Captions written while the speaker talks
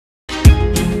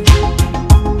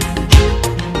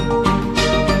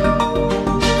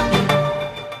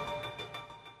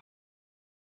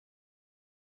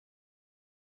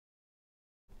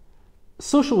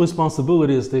Social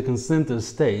responsibility has taken center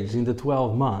stage in the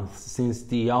 12 months since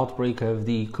the outbreak of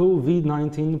the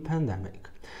COVID-19 pandemic.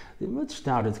 The much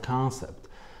touted concept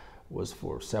was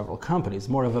for several companies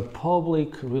more of a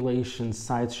public relations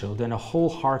sideshow than a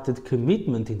wholehearted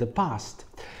commitment in the past.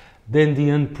 Then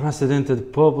the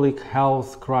unprecedented public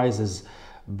health crisis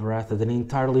breathed an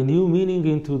entirely new meaning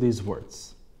into these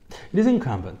words. It is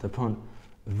incumbent upon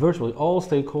virtually all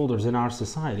stakeholders in our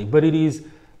society, but it is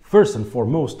first and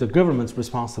foremost the government's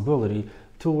responsibility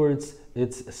towards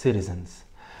its citizens.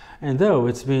 And though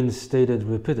it's been stated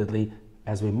repeatedly,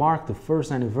 as we mark the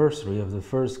first anniversary of the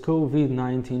first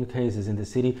COVID-19 cases in the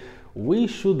city, we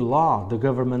should laud the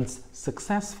government's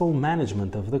successful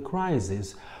management of the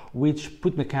crisis, which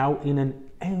put Macau in an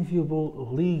enviable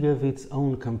league of its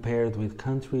own compared with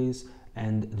countries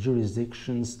and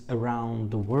jurisdictions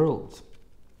around the world.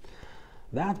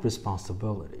 That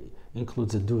responsibility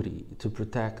includes a duty to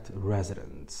protect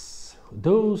residents,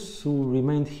 those who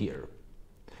remained here,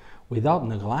 without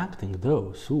neglecting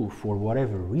those who, for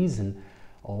whatever reason,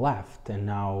 left and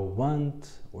now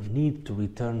want or need to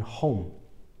return home.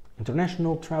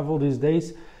 International travel these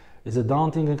days is a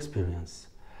daunting experience,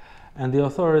 and the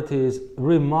authorities'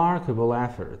 remarkable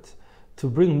effort to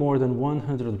bring more than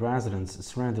 100 residents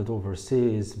stranded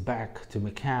overseas back to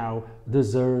Macau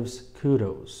deserves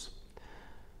kudos.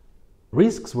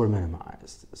 Risks were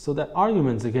minimized, so that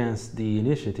arguments against the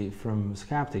initiative from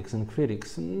skeptics and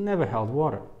critics never held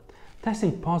water.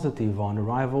 Testing positive on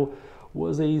arrival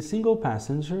was a single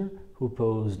passenger who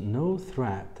posed no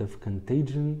threat of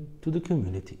contagion to the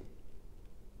community.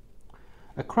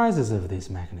 A crisis of this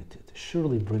magnitude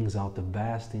surely brings out the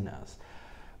best in us,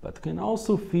 but can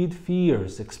also feed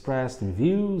fears expressed in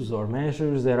views or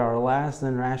measures that are less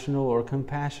than rational or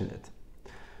compassionate.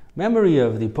 Memory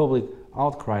of the public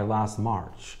outcry last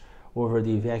March over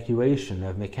the evacuation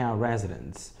of Macau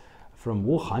residents from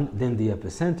Wuhan, then the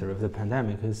epicenter of the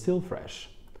pandemic, is still fresh.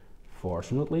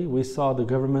 Fortunately, we saw the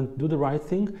government do the right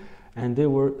thing and they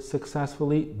were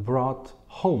successfully brought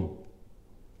home.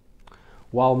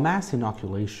 While mass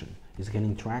inoculation is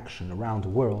gaining traction around the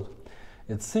world,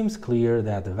 it seems clear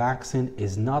that the vaccine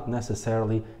is not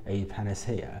necessarily a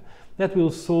panacea that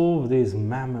will solve this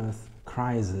mammoth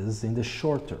crisis in the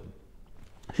short term.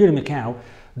 Here in Macau,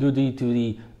 due to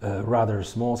the rather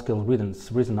small-scale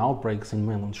recent outbreaks in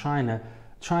mainland China,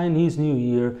 Chinese New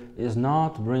Year is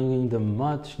not bringing the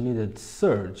much-needed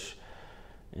surge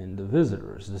in the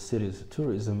visitors the city's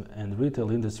tourism and retail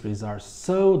industries are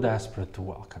so desperate to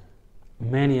welcome.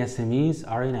 Many SMEs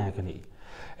are in agony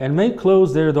and may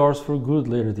close their doors for good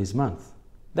later this month.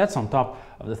 That's on top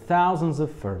of the thousands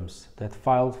of firms that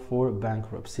filed for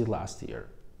bankruptcy last year.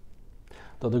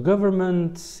 Though the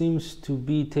government seems to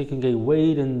be taking a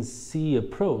wait-and-see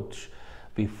approach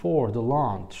before the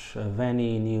launch of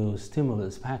any new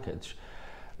stimulus package,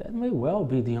 that may well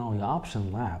be the only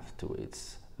option left to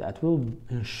it that will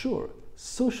ensure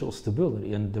social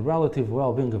stability and the relative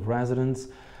well-being of residents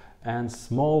and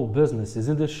small businesses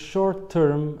in the short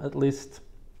term. At least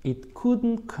it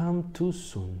couldn't come too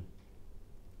soon.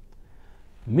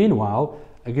 Meanwhile,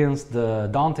 against the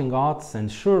daunting odds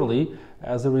and surely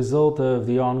as a result of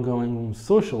the ongoing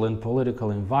social and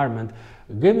political environment,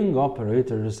 gaming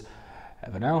operators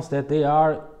have announced that they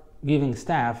are giving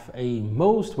staff a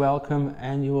most welcome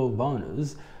annual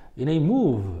bonus in a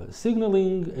move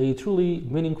signaling a truly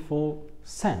meaningful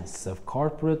sense of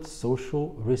corporate social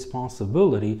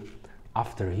responsibility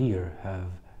after a year of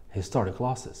historic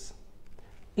losses.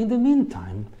 In the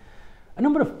meantime, a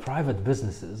number of private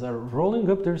businesses are rolling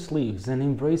up their sleeves and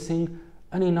embracing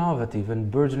an innovative and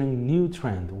burgeoning new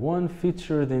trend, one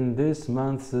featured in this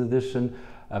month's edition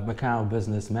of Macau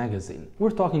Business Magazine.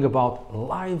 We're talking about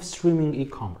live streaming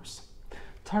e-commerce.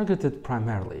 Targeted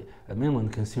primarily at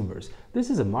mainland consumers, this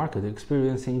is a market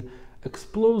experiencing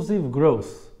explosive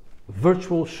growth.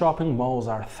 Virtual shopping malls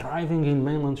are thriving in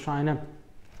mainland China,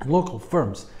 and local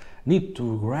firms need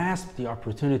to grasp the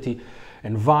opportunity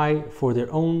and vie for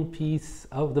their own piece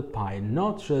of the pie,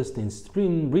 not just in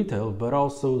stream retail, but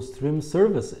also stream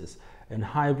services and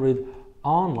hybrid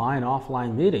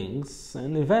online-offline meetings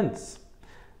and events.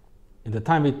 In the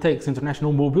time it takes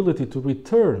international mobility to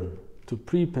return to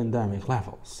pre-pandemic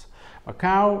levels,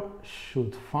 Macau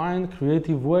should find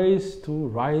creative ways to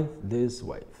ride this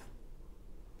wave.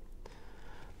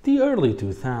 The early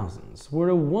 2000s were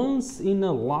a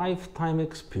once-in-a-lifetime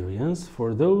experience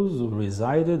for those who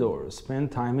resided or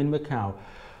spent time in Macau,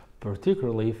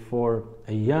 particularly for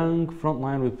a young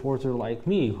frontline reporter like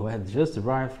me who had just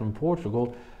arrived from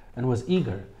Portugal and was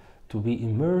eager to be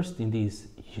immersed in this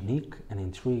unique and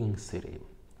intriguing city.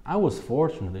 I was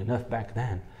fortunate enough back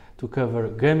then to cover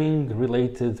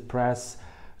gaming-related press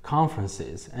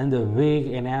conferences and the big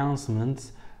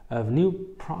announcements of new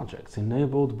projects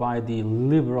enabled by the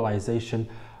liberalization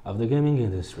of the gaming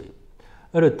industry.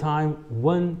 At a time,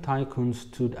 one tycoon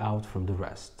stood out from the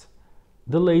rest: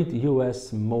 the late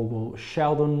US mogul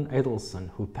Sheldon Adelson,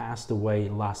 who passed away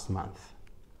last month.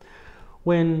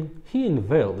 When he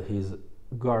unveiled his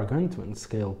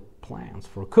gargantuan-scale plans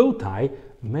for Cotai,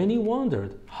 many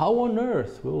wondered how on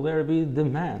earth will there be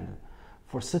demand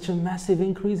for such a massive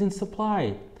increase in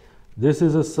supply. "This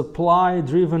is a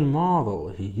supply-driven model,"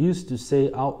 he used to say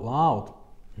out loud,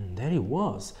 and there it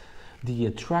was. The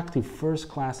attractive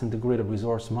first-class integrated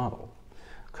resource model,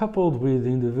 coupled with the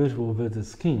individual visit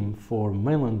scheme for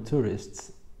mainland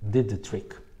tourists, did the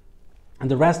trick. And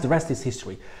the rest is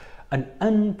history. An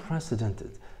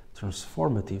unprecedented,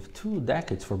 transformative 2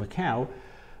 decades for Macau,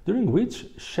 during which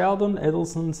Sheldon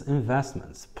Adelson's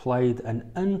investments played an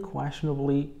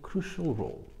unquestionably crucial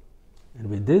role. And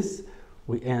with this,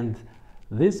 we end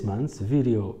this month's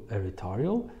video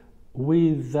editorial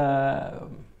with a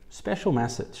special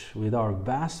message, with our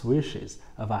best wishes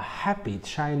of a happy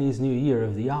Chinese New Year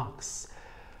of the Ox.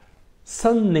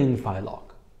 新年快樂，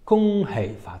恭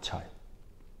喜發財。